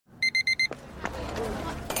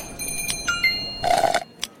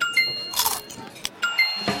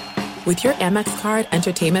With your Amex card,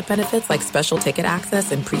 entertainment benefits like special ticket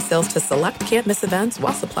access and pre-sales to select can't-miss events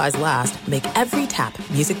while supplies last make every tap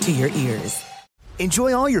music to your ears.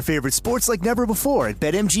 Enjoy all your favorite sports like never before at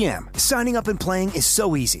BetMGM. Signing up and playing is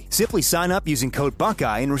so easy. Simply sign up using code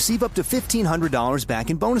Buckeye and receive up to $1,500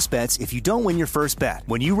 back in bonus bets if you don't win your first bet.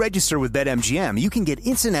 When you register with BetMGM, you can get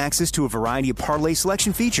instant access to a variety of parlay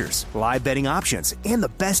selection features, live betting options, and the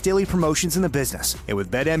best daily promotions in the business. And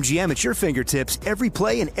with BetMGM at your fingertips, every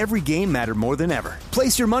play and every game matter more than ever.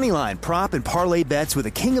 Place your moneyline, prop, and parlay bets with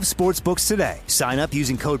the king of sportsbooks today. Sign up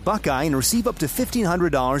using code Buckeye and receive up to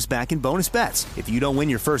 $1,500 back in bonus bets if you don't win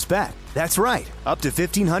your first bet. That's right, up to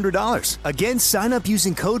 $1,500. Again, sign up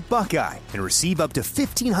using code Buckeye and receive up to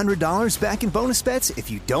 $1,500 back in bonus bets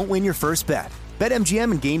if you don't win your first bet.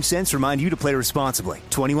 BetMGM and GameSense remind you to play responsibly.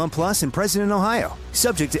 21 plus and present in Ohio.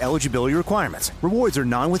 Subject to eligibility requirements. Rewards are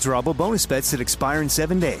non-withdrawable bonus bets that expire in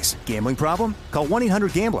 7 days. Gambling problem? Call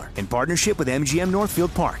 1-800-GAMBLER in partnership with MGM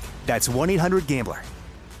Northfield Park. That's 1-800-GAMBLER.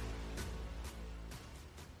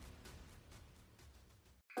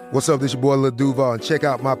 What's up, this your boy Lil Duval, and check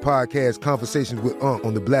out my podcast, Conversations with Unc,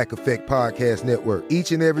 on the Black Effect Podcast Network.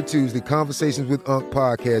 Each and every Tuesday, Conversations with Unc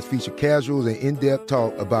podcast feature casuals and in-depth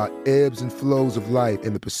talk about ebbs and flows of life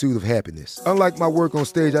and the pursuit of happiness. Unlike my work on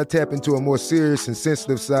stage, I tap into a more serious and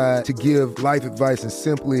sensitive side to give life advice and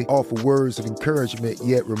simply offer words of encouragement,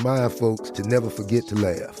 yet remind folks to never forget to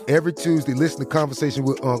laugh. Every Tuesday, listen to Conversation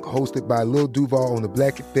with Unc, hosted by Lil Duval on the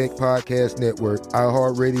Black Effect Podcast Network,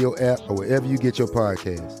 iHeartRadio app, or wherever you get your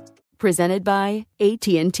podcasts. Presented by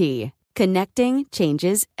AT&T. Connecting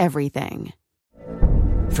changes everything.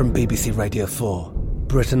 From BBC Radio 4,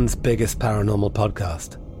 Britain's biggest paranormal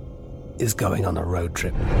podcast is going on a road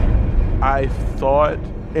trip. I thought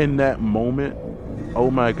in that moment, oh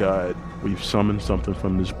my God, we've summoned something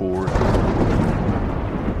from this board.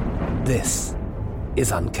 This is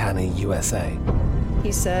Uncanny USA.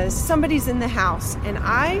 He says, somebody's in the house, and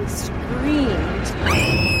I screamed.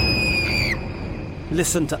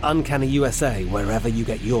 Listen to Uncanny USA wherever you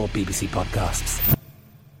get your BBC podcasts,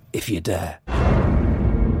 if you dare.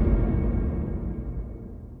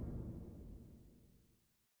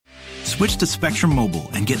 Switch to Spectrum Mobile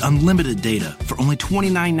and get unlimited data for only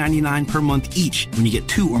 $29.99 per month each when you get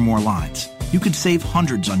 2 or more lines. You could save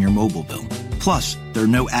hundreds on your mobile bill. Plus, there are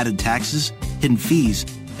no added taxes, hidden fees,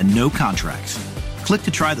 and no contracts. Click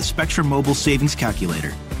to try the Spectrum Mobile Savings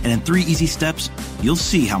Calculator, and in 3 easy steps, you'll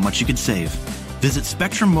see how much you could save. Visit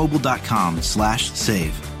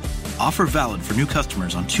SpectrumMobile.com/save. Offer valid for new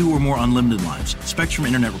customers on 2 or more unlimited lines. Spectrum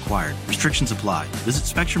Internet required. Restrictions apply. Visit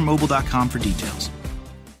SpectrumMobile.com for details.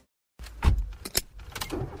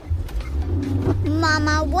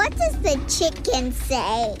 Mama, what does the chicken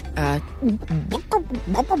say?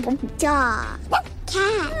 Dog.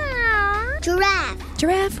 Cat. Giraffe.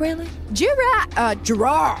 Giraffe, really?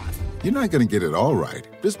 Giraffe. You're not going to get it all right.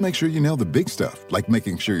 Just make sure you nail the big stuff, like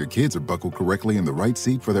making sure your kids are buckled correctly in the right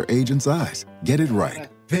seat for their age and size. Get it right.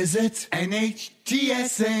 Visit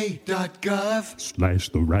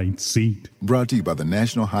NHTSA.gov/the right seat. Brought to you by the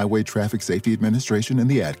National Highway Traffic Safety Administration and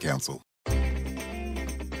the Ad Council.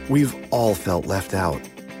 We've all felt left out.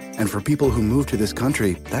 And for people who move to this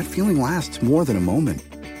country, that feeling lasts more than a moment.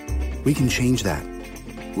 We can change that.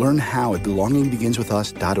 Learn how at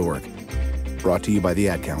belongingbeginswithus.org. Brought to you by the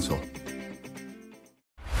Ad Council.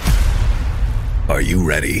 Are you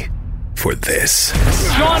ready for this?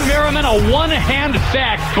 Shawn Merriman, a one-hand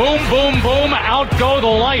back. Boom, boom, boom. Out go the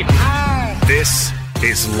lights. This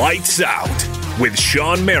is Lights Out with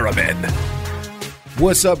Shawn Merriman.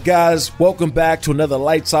 What's up, guys? Welcome back to another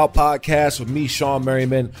Lights Out podcast with me, Shawn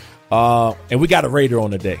Merriman. And we got a Raider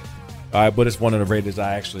on today. All right, but it's one of the Raiders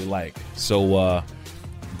I actually like. So,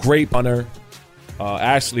 great punter.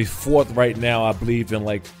 Actually fourth right now, I believe,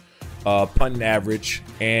 in punting average.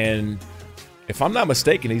 And if I'm not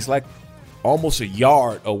mistaken, he's like almost a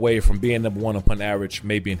yard away from being number one on punt average,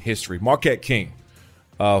 maybe in history. Marquette King,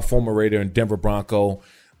 former Raider and Denver Bronco.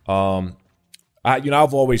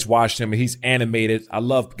 I've always watched him, and he's animated. I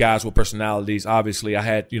love guys with personalities. Obviously, I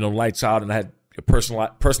had, Lights Out, and I had a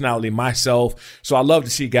personality myself. So I love to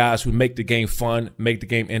see guys who make the game fun, make the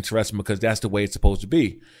game interesting, because that's the way it's supposed to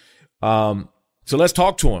be. So let's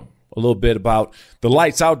talk to him a little bit about the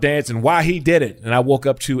Lights Out dance and why he did it. And I woke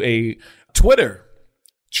up to a Twitter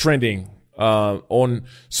trending on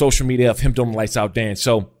social media of him doing the Lights Out dance.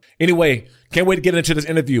 So anyway, can't wait to get into this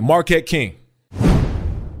interview. Marquette King.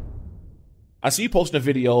 I see you posting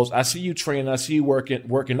the videos. I see you training. I see you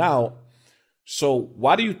working out. So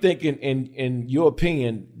why do you think, in your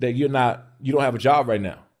opinion, that you don't have a job right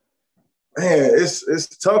now? Man, it's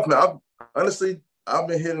tough, man. I've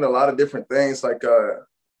been hitting a lot of different things.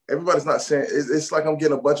 everybody's not saying it's like I'm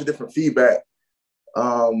getting a bunch of different feedback.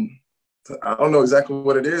 I don't know exactly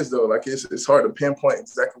what it is though. Like it's hard to pinpoint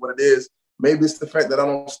exactly what it is. Maybe it's the fact that I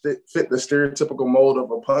don't fit the stereotypical mold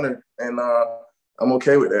of a punter, and I'm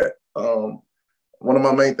okay with that. One of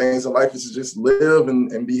my main things in life is to just live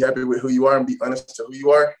and be happy with who you are and be honest to who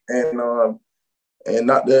you are. And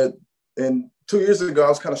not that. And 2 years ago, I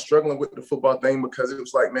was kind of struggling with the football thing because it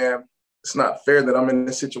was like, man, it's not fair that I'm in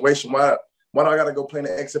this situation. Why do I got to go play in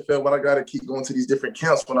the XFL? Why do I got to keep going to these different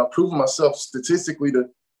camps when I've proven myself statistically to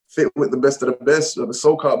fit with the best of the best, or the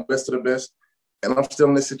so-called best of the best, and I'm still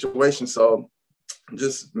in this situation. So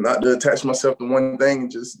just not to attach myself to one thing,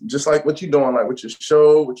 and just like what you're doing, like with your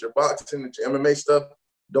show, with your boxing, with your MMA stuff,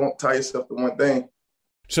 don't tie yourself to one thing.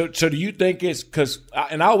 So do you think it's because,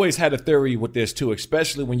 and I always had a theory with this too,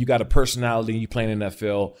 especially when you got a personality and you play in the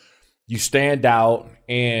NFL, you stand out,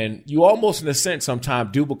 and you almost in a sense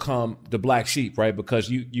sometimes do become the black sheep, right? Because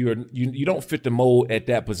you don't fit the mold at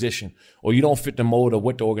that position, or you don't fit the mold of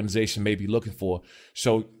what the organization may be looking for.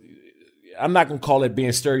 So I'm not going to call it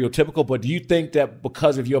being stereotypical, but do you think that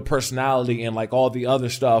because of your personality and like all the other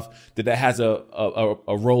stuff that has a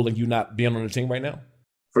role in you not being on the team right now?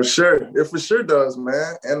 For sure. It for sure does,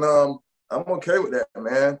 man. And I'm okay with that,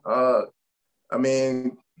 man. I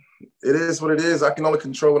mean, it is what it is. I can only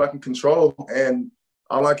control what I can control. And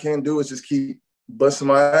all I can do is just keep busting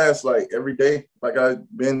my ass like every day, like I've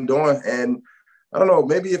been doing. And I don't know,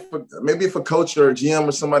 maybe if a coach or a GM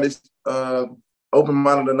or somebody's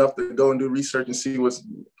open-minded enough to go and do research and see what's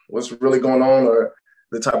really going on, or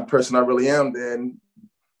the type of person I really am, then,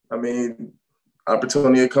 I mean,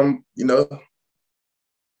 opportunity will come, you know.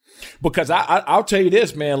 Because I'll tell you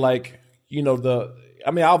this, man, like, you know,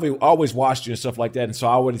 I've always watched you and stuff like that. And so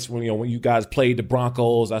I always, you know, when you guys played the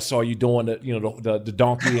Broncos, I saw you doing the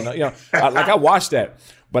donkey, and, you know, I watched that.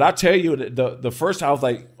 But I tell you, the first time I was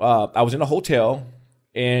like, I was in a hotel,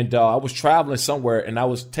 and I was traveling somewhere, and I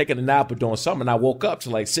was taking a nap or doing something, and I woke up to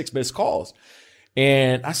like 6 missed calls.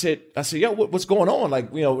 And I said, yo, what's going on?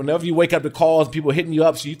 Like, you know, whenever you wake up to calls, people hitting you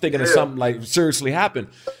up, so you're thinking that something like seriously happened.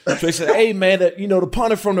 So they said, hey man, the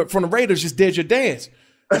punter from the Raiders just did your dance.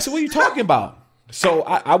 I said, what are you talking about? So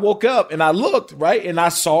I woke up and I looked, right, and I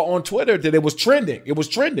saw on Twitter that it was trending. It was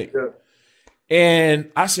trending. Yeah.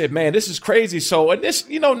 And I said, man, this is crazy. So, and this,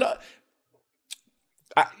 you know,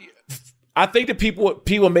 I think that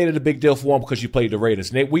people made it a big deal for him because you played the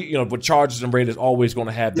Raiders. And with Chargers and Raiders always going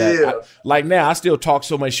to have that. Yeah. Like now, I still talk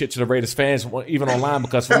so much shit to the Raiders fans, even online,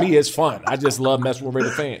 because for me, it's fun. I just love messing with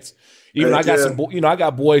Raiders fans. Even I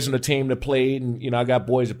got boys on the team that played, and, you know, I got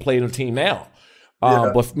boys that played on the team now.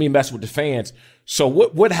 But for me, messing with the fans. So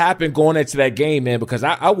what happened going into that game, man? Because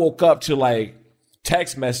I woke up to like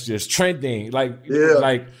text messages trending. Like,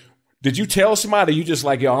 did you tell somebody? You just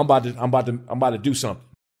like, yo, I'm about to do something.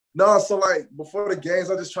 No, so like before the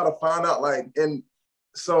games, I just try to find out like, and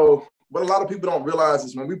so what a lot of people don't realize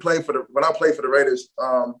is when I played for the Raiders,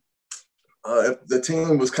 if the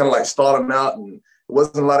team was kind of like stalling out and it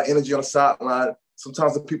wasn't a lot of energy on the sideline,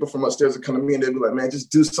 sometimes the people from upstairs would come to me and they'd be like, man,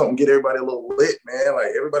 just do something, get everybody a little lit, man. Like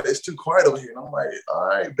everybody, it's too quiet over here. And I'm like, all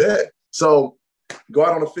right, bet. So go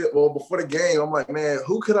out on the field. Well, before the game, I'm like, man,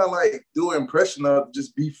 who could I like do an impression of,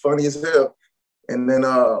 just be funny as hell? And then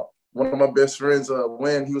one of my best friends,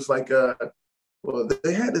 Wayne, he was like, well,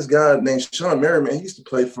 they had this guy named Sean Merriman. He used to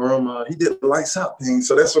play for him. He did the lights out thing.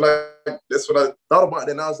 So that's what I thought about.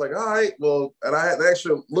 Then I was like, all right, well, and I had to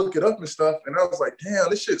actually look it up and stuff. And I was like, damn,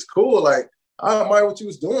 this shit's cool. Like, I admire what you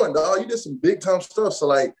was doing, dog. You did some big time stuff. So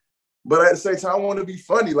like, but at the same time, I want to be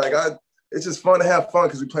funny. Like it's just fun to have fun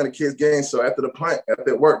because we playing the kids' game. So after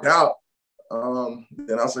it worked out,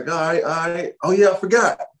 then I was like, all right. Oh yeah, I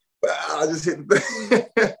forgot. I just hit the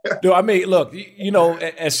thing. Dude, I mean, look, you know,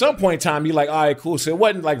 at some point in time, you're like, all right, cool. So it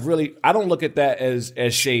wasn't like really, I don't look at that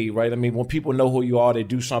as shade, right? I mean, when people know who you are, they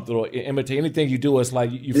do something or imitate anything you do, it's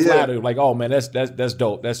like you flatter, like, oh man, that's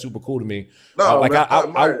dope. That's super cool to me. No, like man,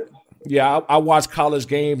 I watch college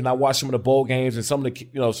games and I watch some of the bowl games and some of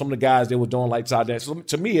the guys they were doing lights out there. So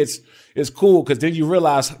to me, it's cool because then you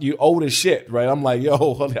realize you old as shit, right? I'm like,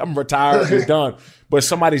 yo, I'm retired, you're done. But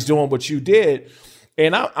somebody's doing what you did.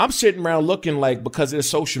 And I'm sitting around looking like, because there's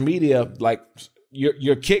social media, like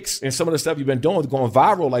your kicks and some of the stuff you've been doing is going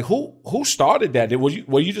viral. Like who started that?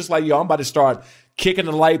 Were you just like, yo, I'm about to start kicking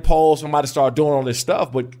the light poles, I'm about to start doing all this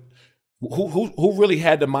stuff? But who really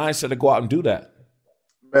had the mindset to go out and do that?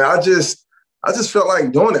 Man, I just felt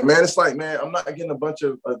like doing it, man. It's like, man, I'm not getting a bunch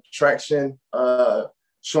of traction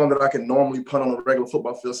showing that I can normally punt on a regular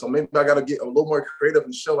football field. So maybe I got to get a little more creative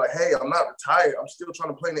and show like, hey, I'm not retired. I'm still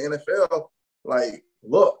trying to play in the NFL. Like,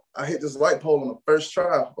 look, I hit this light pole on the first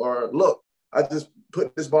try. Or look, I just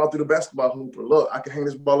put this ball through the basketball hoop. Or look, I can hang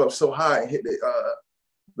this ball up so high and hit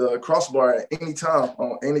the crossbar at any time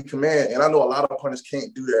on any command. And I know a lot of punters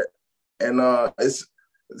can't do that. And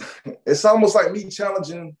it's almost like me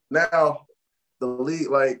challenging now the league,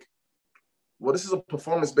 like, well, this is a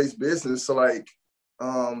performance-based business. So, like,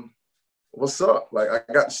 what's up? Like, I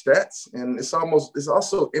got the stats, and it's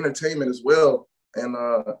also entertainment as well. And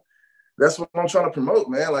that's what I'm trying to promote,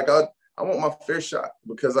 man. Like, I want my fair shot,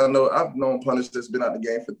 because I've known punters that's been out the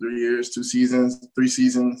game for 3 years, 2 seasons, 3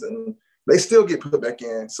 seasons, and they still get put back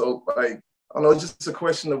in. So, like, I don't know, it's just a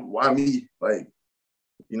question of why me, like,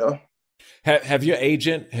 you know? Have your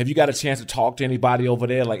agent, have you got a chance to talk to anybody over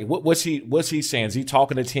there? Like, what's he saying? Is he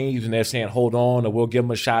talking to teams and they're saying, hold on, or we'll give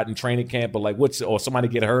him a shot in training camp, or like or somebody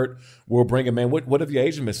get hurt, we'll bring him in? What have your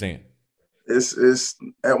agent been saying? It's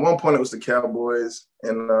at one point it was the Cowboys,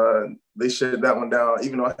 and they shut that one down,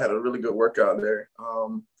 even though I had a really good workout there.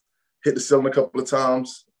 Hit the ceiling a couple of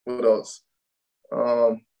times. What else?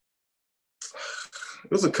 It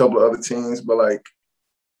was a couple of other teams, but like,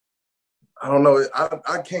 I don't know.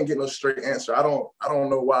 I can't get no straight answer. I don't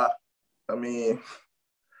know why. I mean,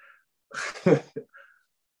 I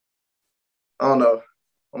don't know.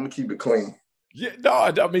 I'm gonna keep it clean. Yeah, no.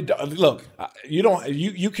 I mean, look, you don't.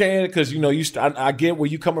 You can, because I get where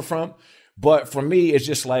you coming from, but for me, it's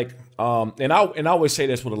just like, and I always say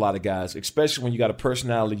this with a lot of guys, especially when you got a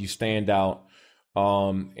personality, you stand out,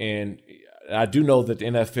 and I do know that the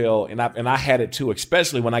NFL, and I had it too,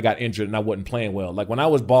 especially when I got injured and I wasn't playing well. Like when I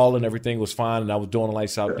was balling, everything was fine, and I was doing a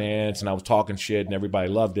lights out dance, and I was talking shit, and everybody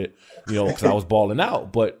loved it, because I was balling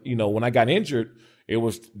out. But when I got injured,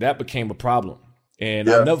 that became a problem. And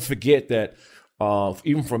I'll never forget that.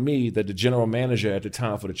 Even for me, that the general manager at the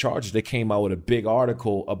time for the Chargers, they came out with a big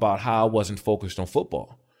article about how I wasn't focused on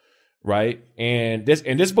football. Right. And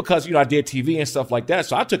this because, I did TV and stuff like that.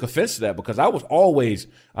 So I took offense to that, because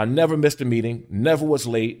I never missed a meeting, never was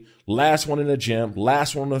late, last one in the gym,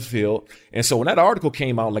 last one on the field. And so when that article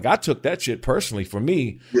came out, like, I took that shit personally for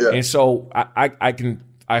me. Yeah. And so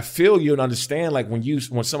I feel you and understand, like,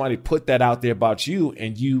 when somebody put that out there about you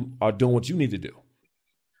and you are doing what you need to do.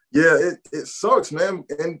 Yeah, it sucks, man.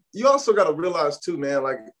 And you also got to realize too, man,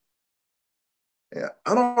 like, yeah,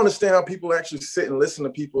 I don't understand how people actually sit and listen to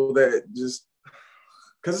people that just,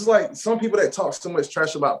 because it's like some people that talk so much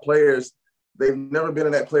trash about players, they've never been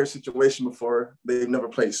in that player situation before. They've never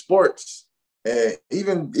played sports. And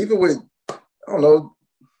even with, I don't know,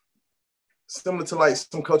 similar to like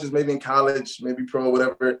some coaches maybe in college, maybe pro,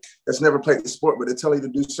 whatever, that's never played the sport, but they tell you to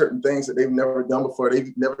do certain things that they've never done before.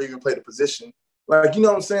 They've never even played a position. Like, you know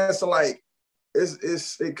what I'm saying? So like,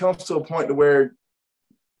 it comes to a point to where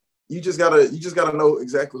you just gotta know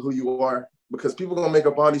exactly who you are, because people are gonna make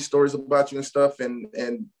up all these stories about you and stuff. And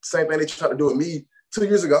same thing they tried to do with me 2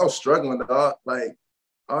 years ago. I was struggling, dog. Like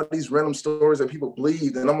all these random stories that people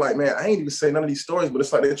believed, and I'm like, man, I ain't even say none of these stories, but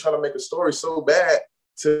it's like they're trying to make a story so bad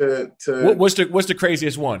to. What's the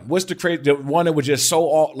craziest one? What's the one that was just so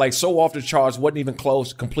off the charts, wasn't even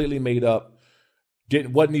close, completely made up?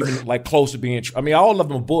 Wasn't even like close to being. I mean, all of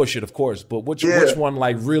them are bullshit, of course, but which one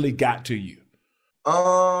like really got to you?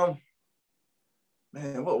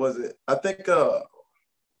 Man, what was it? I think I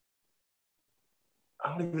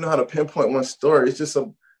don't even know how to pinpoint one story. It's just a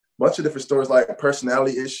bunch of different stories, like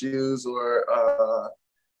personality issues or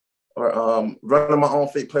running my own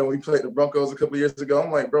fake play. When we played the Broncos a couple of years ago,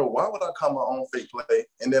 I'm like, bro, why would I call my own fake play?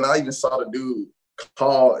 And then I even saw the dude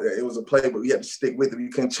call it was a play, but we had to stick with it. You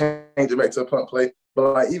couldn't change it back to a punt play.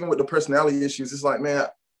 But like, even with the personality issues, it's like, man,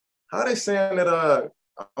 how are they saying that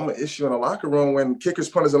I'm an issue in a locker room when kickers,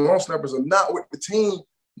 punters, and long snappers are not with the team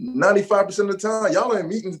 95% of the time? Y'all are in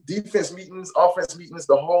meetings, defense meetings, offense meetings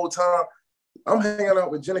the whole time. I'm hanging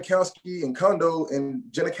out with Janikowski and Kondo, and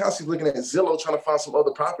Janikowski's looking at Zillow trying to find some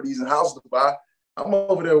other properties and houses to buy. I'm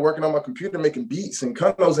over there working on my computer making beats, and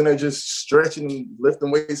Kondo's in there just stretching and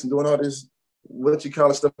lifting weights and doing all this,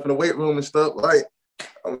 stuff in the weight room and stuff. Like,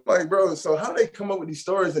 I'm like, bro, so how do they come up with these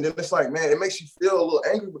stories? And then it's like, man, it makes you feel a little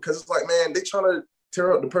angry, because it's like, man, they trying to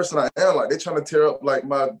tear up the person I am. Like, they trying to tear up like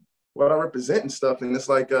what I represent and stuff. And it's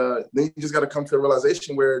like, then you just got to come to a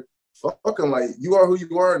realization where, fuck them, like, you are who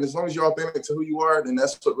you are, and as long as you're authentic to who you are, then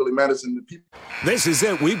that's what really matters in the people. This is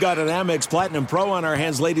it. We've got an Amex Platinum Pro on our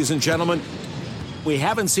hands, ladies and gentlemen. We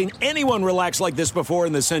haven't seen anyone relax like this before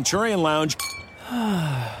in the Centurion Lounge.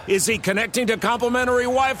 Is he connecting to complimentary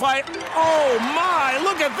Wi-Fi? Oh, my,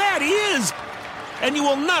 look at that, he is! And you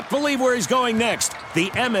will not believe where he's going next. The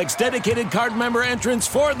Amex dedicated card member entrance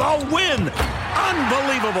for the win.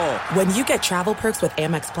 Unbelievable. When you get travel perks with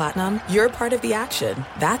Amex Platinum, you're part of the action.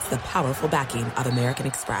 That's the powerful backing of American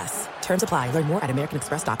Express. Terms apply. Learn more at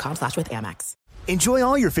americanexpress.com/withAmex. Enjoy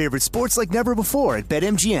all your favorite sports like never before at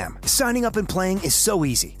BetMGM. Signing up and playing is so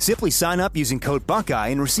easy. Simply sign up using code Buckeye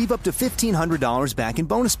and receive up to $1,500 back in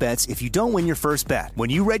bonus bets if you don't win your first bet. When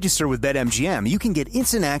you register with BetMGM, you can get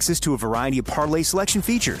instant access to a variety of parlay selection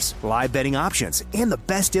features, live betting options, and the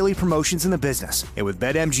best daily promotions in the business. And with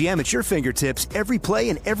BetMGM at your fingertips, every play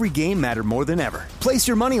and every game matter more than ever. Place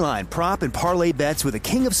your moneyline, prop, and parlay bets with the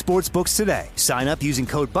king of sportsbooks today. Sign up using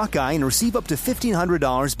code Buckeye and receive up to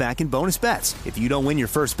 $1,500 back in bonus bets if you don't win your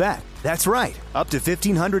first bet. That's right, up to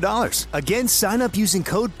 $1,500. Again, sign up using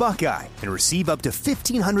code Buckeye and receive up to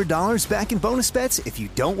 $1,500 back in bonus bets if you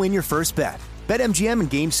don't win your first bet. BetMGM and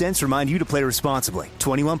GameSense remind you to play responsibly.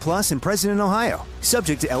 21 plus and present in Ohio.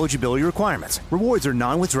 Subject to eligibility requirements. Rewards are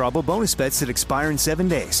non-withdrawable bonus bets that expire in 7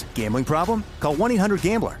 days. Gambling problem? Call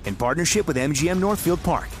 1-800-GAMBLER in partnership with MGM Northfield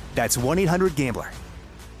Park. That's 1-800-GAMBLER.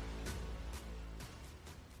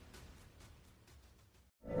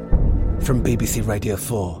 From BBC Radio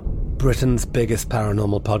 4, Britain's biggest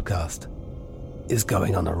paranormal podcast is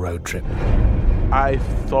going on a road trip. I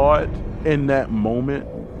thought in that moment,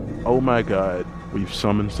 oh my God, we've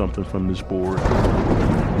summoned something from this board.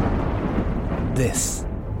 This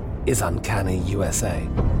is Uncanny USA.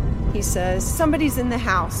 He says, somebody's in the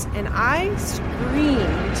house, and I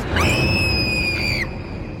screamed.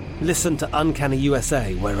 Listen to Uncanny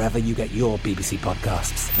USA wherever you get your BBC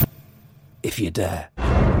podcasts, if you dare.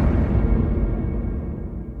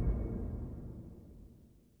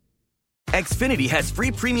 Xfinity has free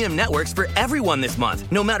premium networks for everyone this month,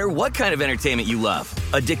 no matter what kind of entertainment you love.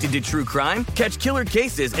 Addicted to true crime? Catch killer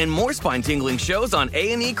cases and more spine-tingling shows on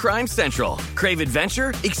A&E Crime Central. Crave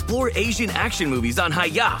adventure? Explore Asian action movies on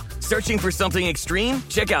Hi-YAH. Searching for something extreme?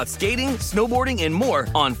 Check out skating, snowboarding, and more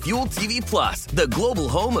on Fuel TV Plus, the global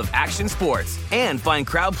home of action sports. And find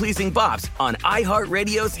crowd-pleasing bops on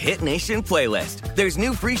iHeartRadio's Hit Nation playlist. There's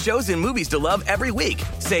new free shows and movies to love every week.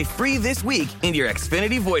 Say free this week in your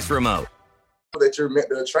Xfinity voice remote. That you're meant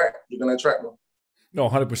to attract, you're going to attract them. No,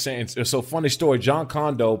 100%. It's so funny story. John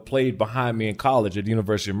Kondo played behind me in college at the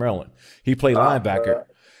University of Maryland. He played linebacker.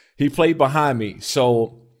 He played behind me.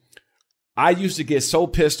 So I used to get so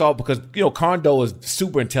pissed off because, Kondo is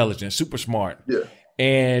super intelligent, super smart. Yeah.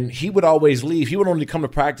 And he would always leave. He would only come to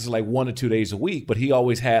practice like 1 or 2 days a week, but he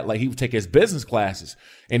always had, he would take his business classes.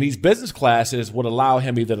 And these business classes would allow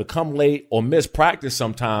him either to come late or miss practice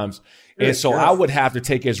sometimes. And so I would have to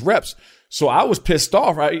take his reps. So I was pissed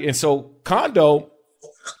off, right? And so Kondo,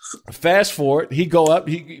 fast forward, he go up,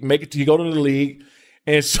 he go to the league.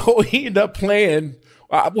 And so he ended up playing,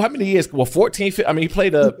 how many years? Well, 14, 15, he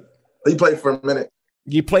played for a minute.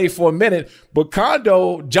 He played for a minute, but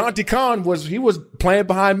Kondo, Jonty Khan was playing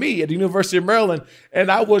behind me at the University of Maryland, and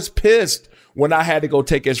I was pissed when I had to go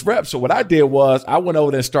take his reps. So what I did was I went over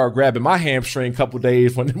there and started grabbing my hamstring a couple of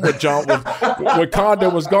days when Kondo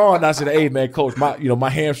was gone. I said, "Hey man, coach, my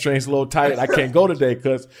hamstring's a little tight. I can't go today,"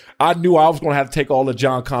 because I knew I was going to have to take all of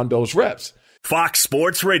John Kondo's reps. Fox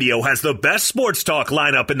Sports Radio has the best sports talk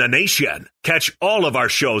lineup in the nation. Catch all of our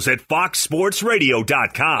shows at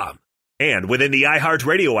foxsportsradio.com. And within the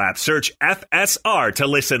iHeartRadio app, search FSR to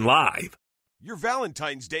listen live. Your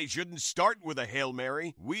Valentine's Day shouldn't start with a Hail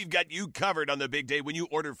Mary. We've got you covered on the big day when you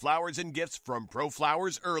order flowers and gifts from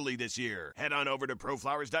ProFlowers early this year. Head on over to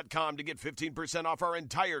ProFlowers.com to get 15% off our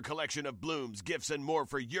entire collection of blooms, gifts, and more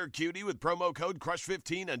for your cutie with promo code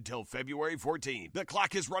CRUSH15 until February 14th. The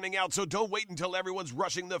clock is running out, so don't wait until everyone's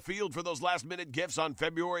rushing the field for those last-minute gifts on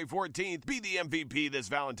February 14th. Be the MVP this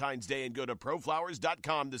Valentine's Day and go to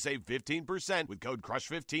ProFlowers.com to save 15% with code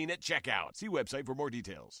CRUSH15 at checkout. See website for more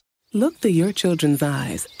details. Look through your children's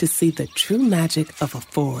eyes to see the true magic of a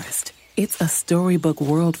forest. It's a storybook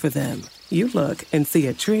world for them. You look and see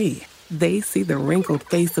a tree. They see the wrinkled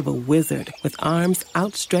face of a wizard with arms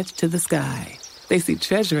outstretched to the sky. They see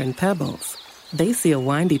treasure in pebbles. They see a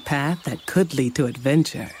windy path that could lead to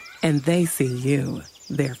adventure. And they see you,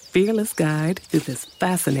 their fearless guide through this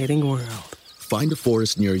fascinating world. Find a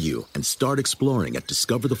forest near you and start exploring at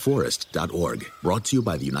discovertheforest.org. Brought to you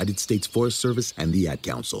by the United States Forest Service and the Ad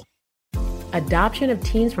Council. Adoption of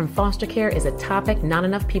teens from foster care is a topic not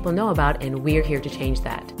enough people know about, and we're here to change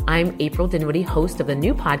that. I'm April Dinwiddie, host of the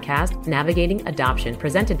new podcast, Navigating Adoption,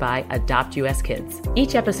 presented by Adopt US Kids.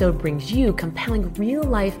 Each episode brings you compelling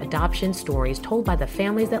real-life adoption stories told by the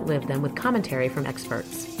families that live them with commentary from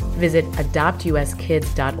experts. Visit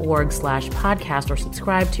adoptuskids.org/podcast or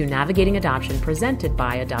subscribe to Navigating Adoption, presented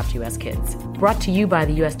by Adopt US Kids. Brought to you by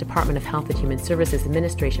the U.S. Department of Health and Human Services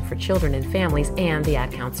Administration for Children and Families and the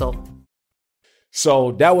Ad Council.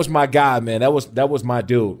 So that was my guy, man. That was my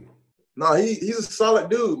dude. No, he's a solid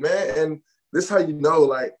dude, man. And this is how you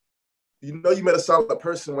know, you know you met a solid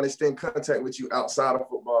person when they stay in contact with you outside of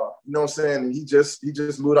football. You know what I'm saying? And he just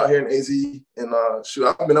moved out here in AZ. And shoot,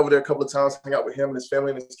 I've been over there a couple of times, hang out with him and his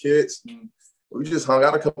family and his kids. And we just hung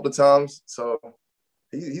out a couple of times. So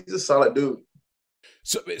he's a solid dude.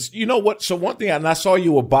 So you know what? So one thing, and I saw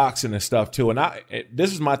you were boxing and stuff too. And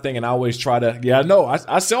this is my thing, and I always try to. Yeah, I know.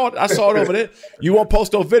 I saw it. I saw it over there. You won't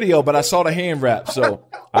post no video, but I saw the hand wrap, so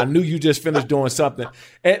I knew you just finished doing something.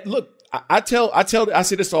 And look, I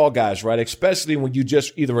say this to all guys, right? Especially when you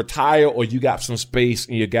just either retire or you got some space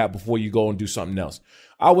in your gap before you go and do something else.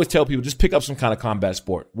 I always tell people just pick up some kind of combat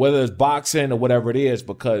sport, whether it's boxing or whatever it is,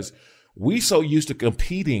 because we so used to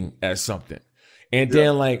competing at something. And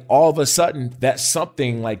then like all of a sudden that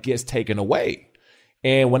something like gets taken away.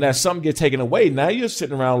 And when that something gets taken away, now you're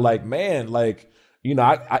sitting around like, man, like, you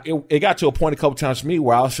know, it got to a point a couple times for me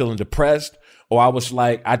where I was feeling depressed, or I was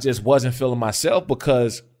like, I just wasn't feeling myself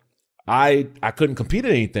because I couldn't compete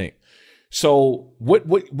at anything. So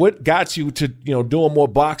what got you to, you know, doing more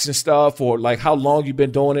boxing stuff, or like how long you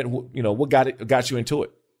been doing it? You know, what got you into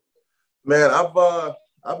it? Man,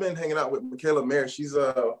 I've been hanging out with Michaela Mayer. She's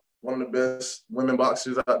one of the best women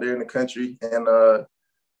boxers out there in the country. And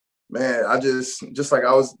man, I just like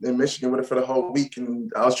I was in Michigan with her for the whole week,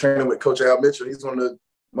 and I was training with Coach Al Mitchell. He's one of the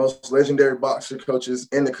most legendary boxer coaches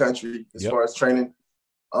in the country as far as training.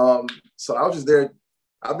 So I was just there.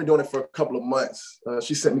 I've been doing it for a couple of months.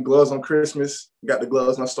 She sent me gloves on Christmas, got the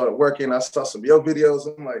gloves, and I started working. I saw some videos.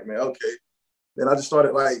 I'm like, man, okay. Then I just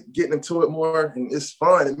started like getting into it more, and it's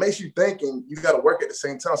fun. It makes you think, and you got to work at the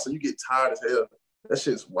same time, so you get tired as hell. That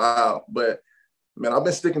shit's wild. But man, I've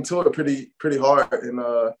been sticking to it pretty hard. And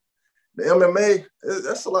the MMA,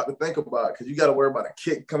 that's a lot to think about, because you got to worry about a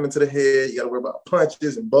kick coming to the head. You got to worry about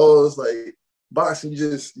punches and blows. Like boxing, you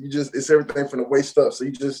just it's everything from the waist up. So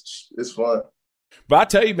it's fun. But I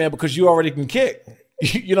tell you, man, because you already can kick.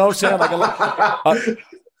 You know what I'm saying? Like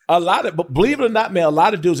a lot of, but believe it or not, man, a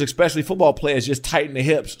lot of dudes, especially football players, just tighten the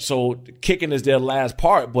hips. So kicking is their last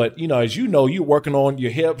part. But, you know, as you know, you're working on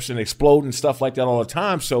your hips and exploding and stuff like that all the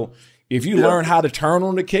time. So if you learn how to turn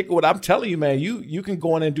on the kick, what I'm telling you, man, you can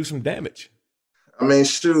go in and do some damage. I mean,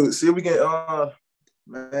 shoot, see if we can,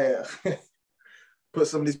 man, put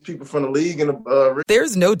some of these people from the league in the.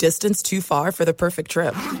 There's no distance too far for the perfect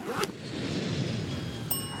trip.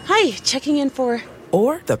 Hi, checking in for.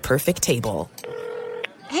 Or the perfect table.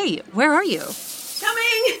 Hey, where are you?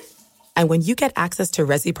 Coming! And when you get access to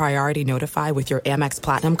Resi Priority Notify with your Amex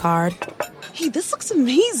Platinum card. Hey, this looks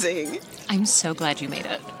amazing. I'm so glad you made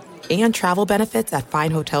it. And travel benefits at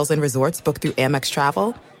fine hotels and resorts booked through Amex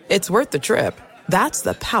Travel. It's worth the trip. That's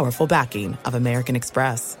the powerful backing of American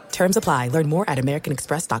Express. Terms apply. Learn more at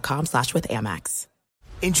americanexpress.com/withAmex.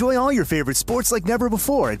 Enjoy all your favorite sports like never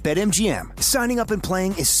before at BetMGM. Signing up and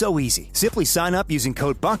playing is so easy. Simply sign up using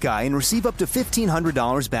code Buckeye and receive up to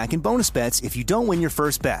 $1,500 back in bonus bets if you don't win your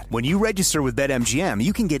first bet. When you register with BetMGM,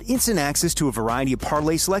 you can get instant access to a variety of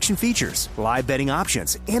parlay selection features, live betting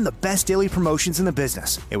options, and the best daily promotions in the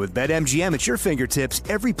business. And with BetMGM at your fingertips,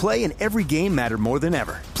 every play and every game matter more than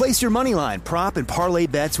ever. Place your moneyline, prop, and parlay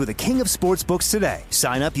bets with the king of sportsbooks today.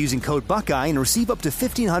 Sign up using code Buckeye and receive up to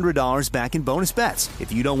 $1,500 back in bonus bets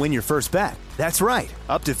if you don't win your first bet. That's right,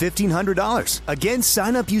 up to $1,500. Again,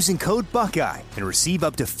 sign up using code Buckeye and receive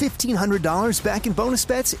up to $1,500 back in bonus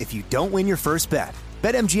bets if you don't win your first bet.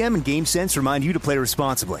 BetMGM and GameSense remind you to play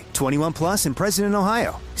responsibly. 21 plus and present in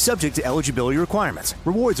Ohio. Subject to eligibility requirements.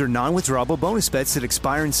 Rewards are non-withdrawable bonus bets that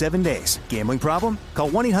expire in 7 days. Gambling problem? Call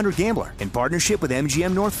 1-800-GAMBLER in partnership with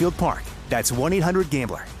MGM Northfield Park. That's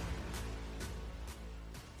 1-800-GAMBLER.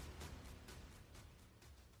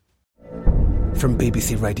 From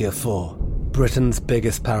BBC Radio 4, Britain's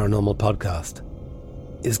biggest paranormal podcast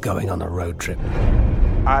is going on a road trip.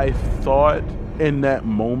 I thought in that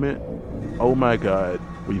moment, oh my God,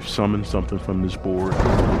 we've summoned something from this board.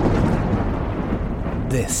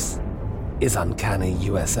 This is Uncanny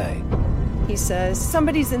USA. He says,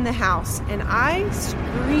 somebody's in the house, and I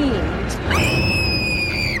screamed.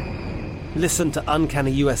 Listen to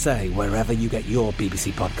Uncanny USA wherever you get your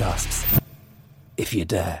BBC podcasts, if you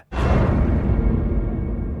dare.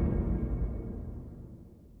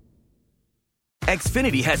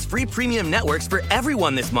 Xfinity has free premium networks for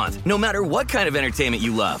everyone this month, no matter what kind of entertainment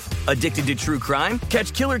you love. Addicted to true crime?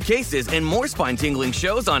 Catch killer cases and more spine-tingling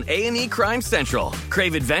shows on A&E Crime Central.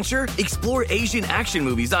 Crave adventure? Explore Asian action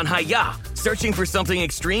movies on Hi-YAH. Searching for something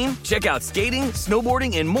extreme? Check out skating,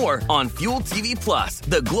 snowboarding, and more on Fuel TV Plus,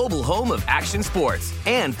 the global home of action sports.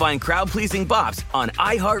 And find crowd-pleasing bops on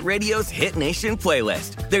iHeartRadio's Hit Nation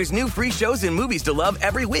playlist. There's new free shows and movies to love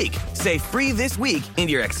every week. Say free this week in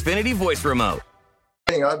your Xfinity voice remote.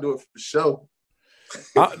 I'll do it for sure.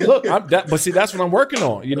 But see, that's what I'm working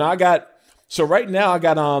on. Right now I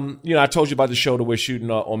got I told you about the show that we're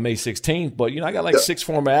shooting on May 16th, but I got like 6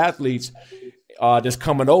 former athletes that's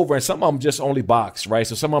coming over, and some of them just only box, right?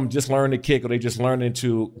 So some of them just learn to kick, or they just learning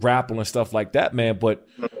to grapple and stuff like that, man. But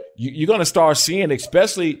you're going to start seeing,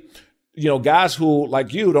 especially guys who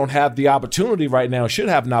like you don't have the opportunity right now, should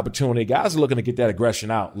have an opportunity. Guys are looking to get that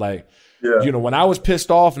aggression out. Like, when I was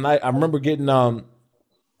pissed off, and I remember getting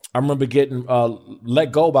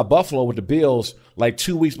let go by Buffalo with the Bills like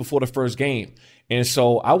 2 weeks before the first game. And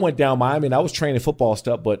so I went down Miami, and I was training football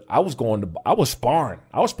stuff, but I was sparring.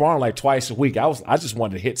 I was sparring like twice a week. I just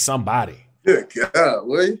wanted to hit somebody. Good God,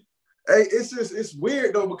 Willie. Hey, it's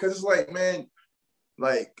weird though, because it's like, man,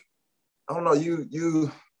 like, I don't know,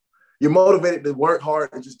 you're motivated to work hard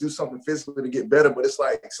and just do something physically to get better, but it's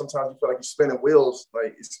like sometimes you feel like you're spinning wheels,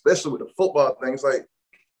 like especially with the football things. Like,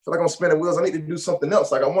 I feel like I'm spinning wheels. I need to do something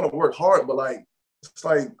else. Like, I want to work hard, but like, it's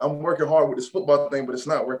like I'm working hard with this football thing, but it's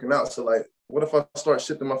not working out. So like, what if I start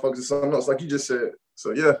shifting my focus to something else, like you just said?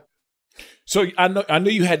 So yeah. So I know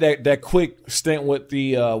you had that quick stint with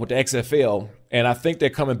the XFL, and I think they're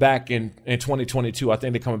coming back in 2022. I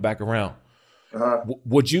think they're coming back around.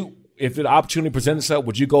 Would you, if the opportunity presented itself,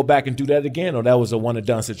 would you go back and do that again, or that was a one and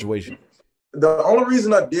done situation? The only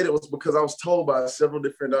reason I did it was because I was told by several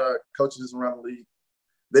different coaches around the league.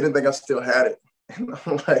 They didn't think I still had it. And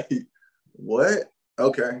I'm like, what?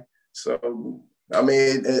 Okay. So, I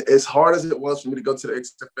mean, as hard as it was for me to go to the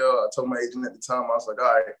XFL, I told my agent at the time, I was like,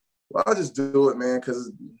 all right, well, I'll just do it, man,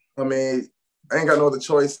 because, I mean, I ain't got no other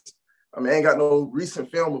choice. I mean, I ain't got no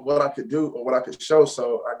recent film of what I could do or what I could show.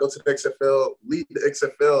 So I go to the XFL, lead the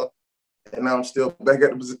XFL, and now I'm still back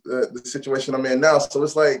at the situation I'm in now. So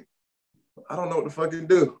it's like, I don't know what to fucking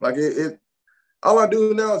do. Like, all I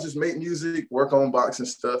do now is just make music, work on boxing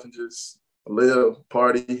stuff, and just live,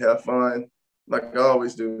 party, have fun, like I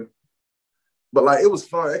always do. But, like, it was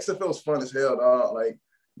fun. XFL was fun as hell, dog. Like,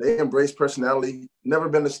 they embrace personality. Never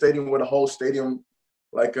been to a stadium where the whole stadium,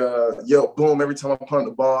 like, yelled boom every time I punt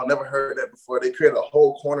the ball. Never heard that before. They created a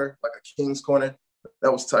whole corner, like a king's corner.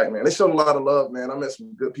 That was tight, man. They showed a lot of love, man. I met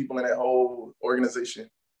some good people in that whole organization.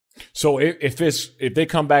 So if they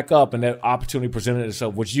come back up and that opportunity presented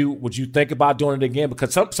itself, would you think about doing it again?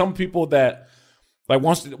 Because some people that, like,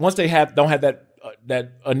 once they don't have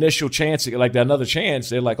that initial chance, like that another chance,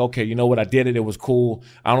 they're like, okay, you know what, I did it. It was cool.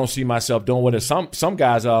 I don't see myself doing it. Some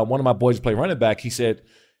guys, one of my boys play running back. He said,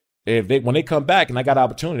 when they come back and I got an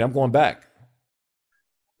opportunity, I'm going back.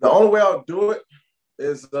 The only way I'll do it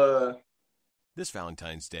is This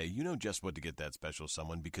Valentine's Day, you know just what to get that special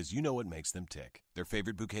someone because you know what makes them tick. Their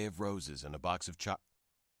favorite bouquet of roses and a box of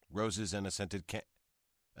roses and a scented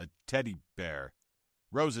a teddy bear.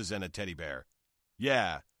 Roses and a teddy bear.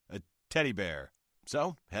 Yeah, a teddy bear.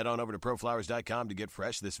 So, head on over to proflowers.com to get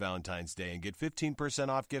fresh this Valentine's Day and get 15%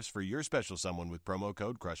 off gifts for your special someone with promo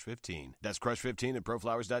code CRUSH15. That's CRUSH15 at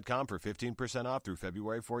proflowers.com for 15% off through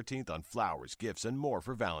February 14th on flowers, gifts, and more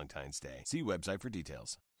for Valentine's Day. See website for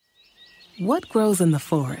details. What grows in the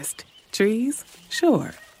forest? Trees?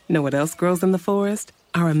 Sure. Know what else grows in the forest?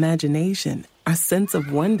 Our imagination, our sense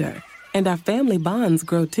of wonder, and our family bonds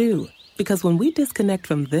grow too. Because when we disconnect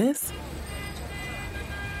from this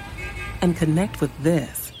and connect with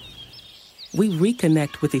this, we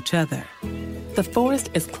reconnect with each other. The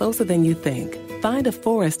forest is closer than you think. Find a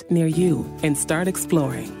forest near you and start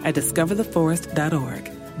exploring at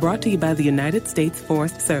discovertheforest.org. Brought to you by the United States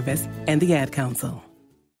Forest Service and the Ad Council.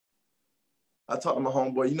 I talked to my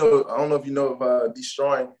homeboy. I don't know if you know of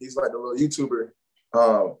Destroying. He's like the little YouTuber.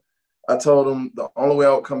 I told him the only way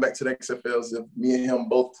I would come back to the XFL is if me and him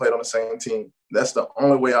both played on the same team. That's the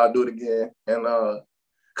only way I'll do it again. And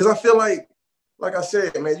because I feel like I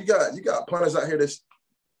said, man, you got punters out here that's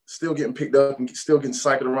still getting picked up and still getting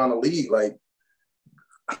cycled around the league. Like,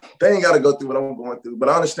 they ain't got to go through what I'm going through. But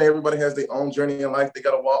I understand everybody has their own journey in life. They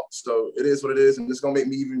got to walk. So it is what it is. And it's going to make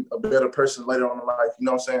me even a better person later on in life. You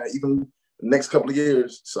know what I'm saying? Even the next couple of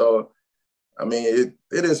years. So, I mean,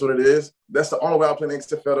 it is what it is. That's the only way I play in the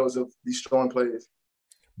XFL is if these strong plays.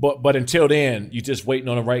 But until then, you're just waiting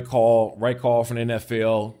on the right call from the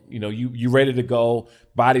NFL. You know, you ready to go.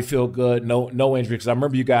 Body feel good. No injury. Because I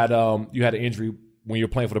remember you had an injury when you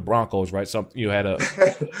were playing for the Broncos, right? You had a.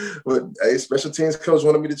 Well, hey, special teams coach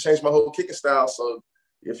wanted me to change my whole kicking style. So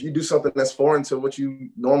if you do something that's foreign to what you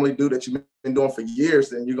normally do that you've been doing for years,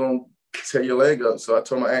 then you're gonna tear your leg up. So I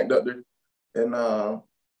tore my adductor, and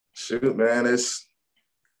shoot, man, I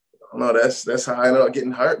don't know. That's how I ended up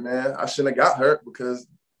getting hurt, man. I shouldn't have got hurt because.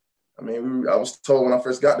 I mean, I was told when I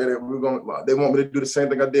first got there that they want me to do the same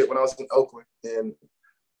thing I did when I was in Oakland. And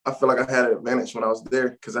I feel like I had an advantage when I was there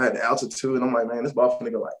because I had the altitude, and I'm like, man, this ball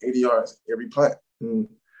finna go like 80 yards every punt. And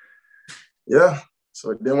yeah, so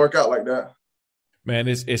it didn't work out like that. Man,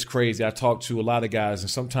 it's crazy. I talked to a lot of guys, and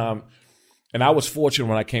sometimes, and I was fortunate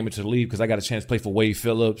when I came into the league because I got a chance to play for Wade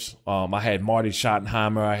Phillips. I had Marty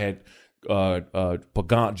Schottenheimer. I had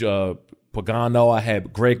Pagano. I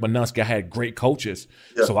had Greg Manuski. I had great coaches.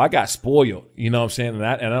 Yeah. So I got spoiled, you know what I'm saying?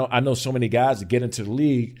 And I know so many guys that get into the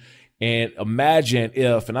league. And imagine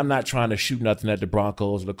if, and I'm not trying to shoot nothing at the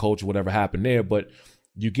Broncos or the coach or whatever happened there, but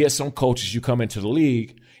you get some coaches, you come into the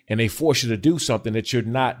league and they force you to do something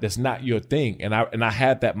that's not your thing. And I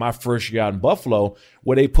had that my first year out in Buffalo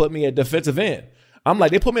where they put me at defensive end. I'm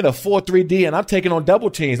like, they put me in a 4-3-D and I'm taking on double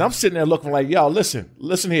teams. I'm sitting there looking like, y'all,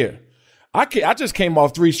 listen here. I just came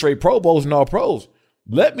off 3 straight Pro Bowls and All Pros.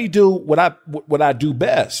 Let me do what I do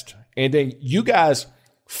best. And then you guys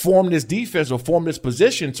form this defense or form this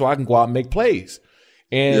position so I can go out and make plays.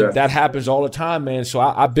 And that happens all the time, man. So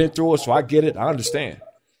I've been through it, so I get it. I understand.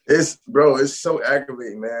 It's so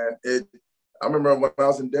aggravating, man. I remember when I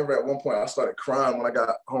was in Denver at one point, I started crying when I got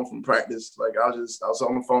home from practice. Like I was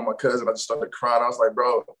on the phone with my cousin. I just started crying. I was like,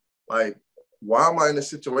 bro, like, why am I in this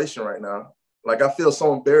situation right now? Like, I feel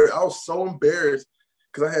so embarrassed. I was so embarrassed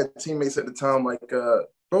because I had teammates at the time like, bro,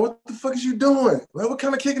 what the fuck is you doing? Like, what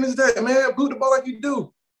kind of kicking is that, man? Boot the ball like you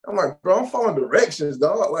do. I'm like, bro, I'm following directions,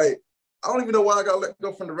 dog. Like, I don't even know why I got let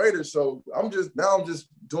go from the Raiders. So I'm just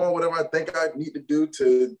doing whatever I think I need to do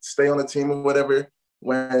to stay on the team or whatever,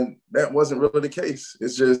 when that wasn't really the case.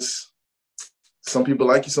 It's just some people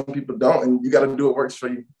like you, some people don't, and you got to do what works for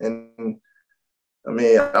you. And I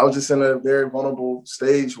mean, I was just in a very vulnerable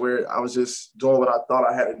stage where I was just doing what I thought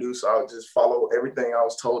I had to do. So I would just follow everything I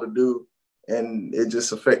was told to do. And it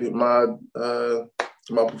just affected my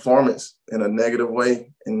performance in a negative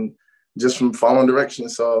way, and just from following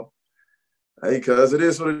directions. So, hey, cuz it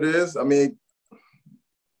is what it is. I mean,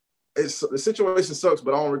 the situation sucks,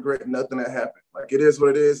 but I don't regret nothing that happened. Like, it is what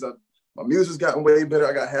it is. My music's gotten way better.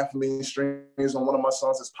 I got 500,000 streams on one of my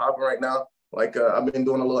songs that's popping right now. Like, I've been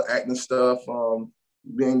doing a little acting stuff,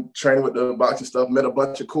 been training with the boxing stuff, met a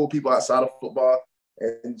bunch of cool people outside of football,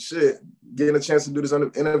 and shit, getting a chance to do this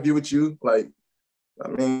interview with you. Like, I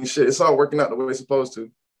mean, shit, it's all working out the way it's supposed to.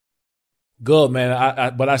 Good,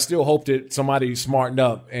 man. But I still hope that somebody smartened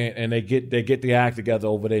up and they get the act together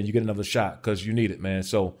over there and you get another shot because you need it, man.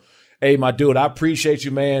 So, hey, my dude, I appreciate you,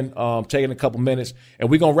 man, taking a couple minutes. And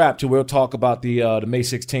we're going to wrap, too. We'll talk about the May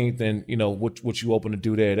 16th and, you know, what you open to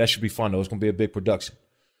do there. That should be fun, though. It's going to be a big production.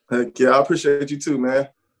 Heck yeah, I appreciate you, too, man.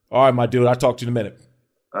 All right, my dude. I'll talk to you in a minute.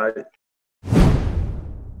 All right.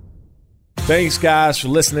 Thanks, guys, for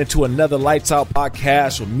listening to another Lights Out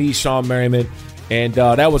podcast with me, Sean Merriman. And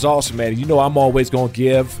that was awesome, man. You know I'm always going to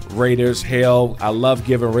give Raiders hell. I love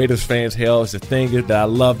giving Raiders fans hell. It's the thing that I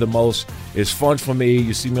love the most. It's fun for me.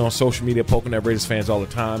 You see me on social media poking at Raiders fans all the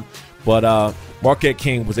time. But Marquette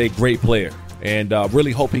King was a great player. And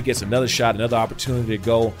really hope he gets another shot, another opportunity to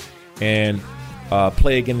go and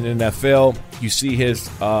play again in the NFL. You see his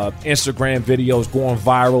Instagram videos going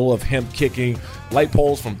viral of him kicking light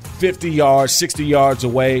poles from 50 yards, 60 yards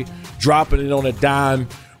away, dropping it on a dime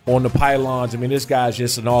on the pylons. I mean, this guy's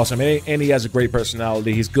just an awesome, and he has a great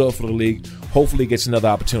personality. He's good for the league. Hopefully he gets another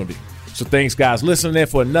opportunity. So thanks, guys. Listening in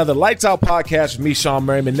for another Lights Out podcast with me, Sean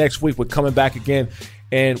Merriman. Next week, we're coming back again.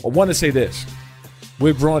 And I want to say this.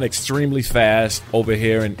 We're growing extremely fast over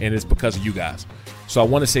here, and it's because of you guys. So I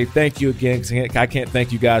want to say thank you again, because I can't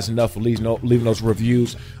thank you guys enough for leaving those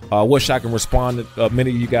reviews. Wish I can respond to many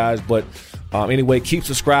of you guys. But anyway, keep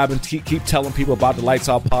subscribing. Keep telling people about the Lights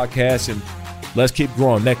Out podcast, and let's keep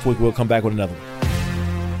growing. Next week, we'll come back with another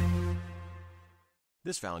one.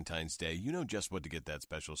 This Valentine's Day, you know just what to get that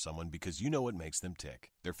special someone because you know what makes them tick.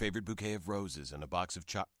 Their favorite bouquet of roses and a box of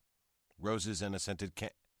roses and a scented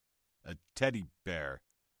a teddy bear.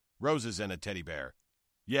 Roses and a teddy bear.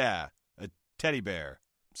 Yeah, a teddy bear.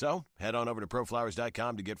 So, head on over to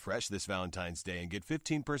ProFlowers.com to get fresh this Valentine's Day and get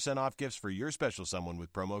 15% off gifts for your special someone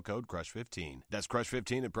with promo code CRUSH15. That's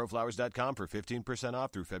CRUSH15 at ProFlowers.com for 15%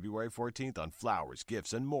 off through February 14th on flowers,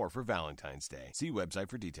 gifts, and more for Valentine's Day. See website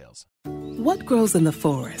for details. What grows in the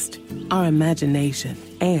forest? Our imagination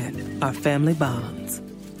and our family bonds.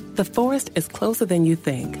 The forest is closer than you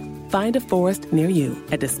think. Find a forest near you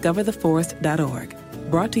at discovertheforest.org.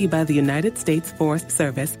 Brought to you by the United States Forest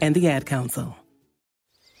Service and the Ad Council.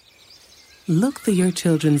 Look through your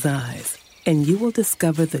children's eyes, and you will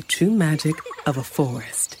discover the true magic of a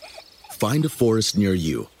forest. Find a forest near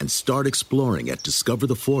you and start exploring at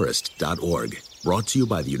discovertheforest.org. Brought to you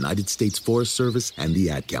by the United States Forest Service and the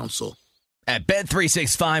Ad Council. At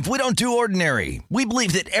Bet365, we don't do ordinary. We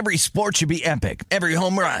believe that every sport should be epic. Every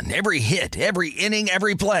home run, every hit, every inning,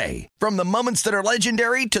 every play. From the moments that are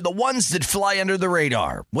legendary to the ones that fly under the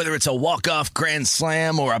radar. Whether it's a walk-off grand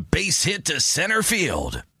slam or a base hit to center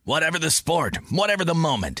field. Whatever the sport, whatever the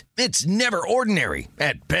moment. It's never ordinary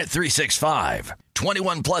at Bet365.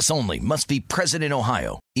 21 plus only. Must be present in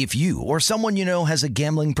Ohio. If you or someone you know has a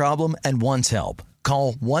gambling problem and wants help,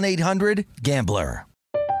 call 1-800-GAMBLER.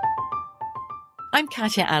 I'm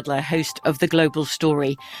Katya Adler, host of The Global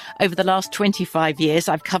Story. Over the last 25 years,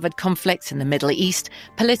 I've covered conflicts in the Middle East,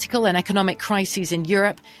 political and economic crises in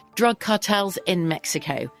Europe, drug cartels in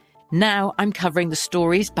Mexico. Now I'm covering the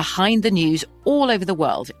stories behind the news all over the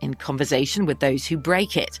world in conversation with those who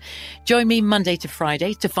break it. Join me Monday to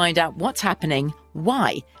Friday to find out what's happening,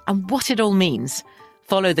 why, and what it all means.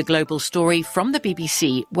 Follow The Global Story from the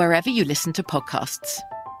BBC wherever you listen to podcasts.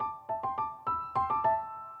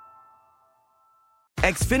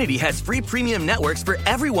 Xfinity has free premium networks for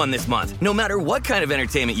everyone this month, no matter what kind of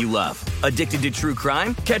entertainment you love. Addicted to true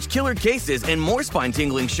crime? Catch killer cases and more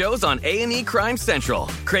spine-tingling shows on A&E Crime Central.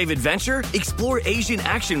 Crave adventure? Explore Asian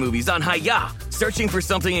action movies on Hi-YAH. Searching for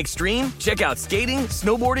something extreme? Check out skating,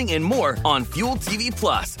 snowboarding, and more on Fuel TV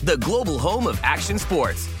Plus, the global home of action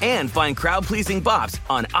sports. And find crowd-pleasing bops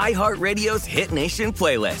on iHeartRadio's Hit Nation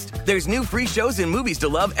playlist. There's new free shows and movies to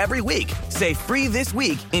love every week. Say free this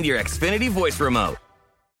week in your Xfinity voice remote.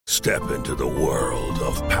 Step into the world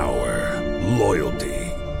of power, loyalty,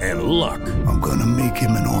 and luck. I'm gonna make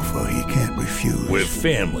him an offer he can't refuse. With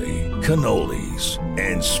family, cannolis,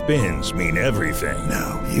 and spins mean everything.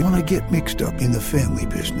 Now, you wanna get mixed up in the family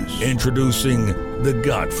business. Introducing The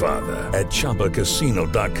Godfather at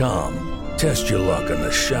ChumbaCasino.com. Test your luck in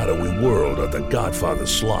the shadowy world of The Godfather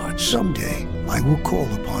slot. Someday, I will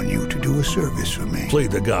call upon you to do a service for me. Play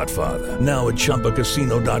The Godfather, now at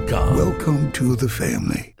ChumbaCasino.com. Welcome to the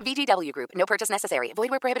family. VGW Group. No purchase necessary. Void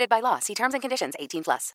where prohibited by law. See terms and conditions. 18+.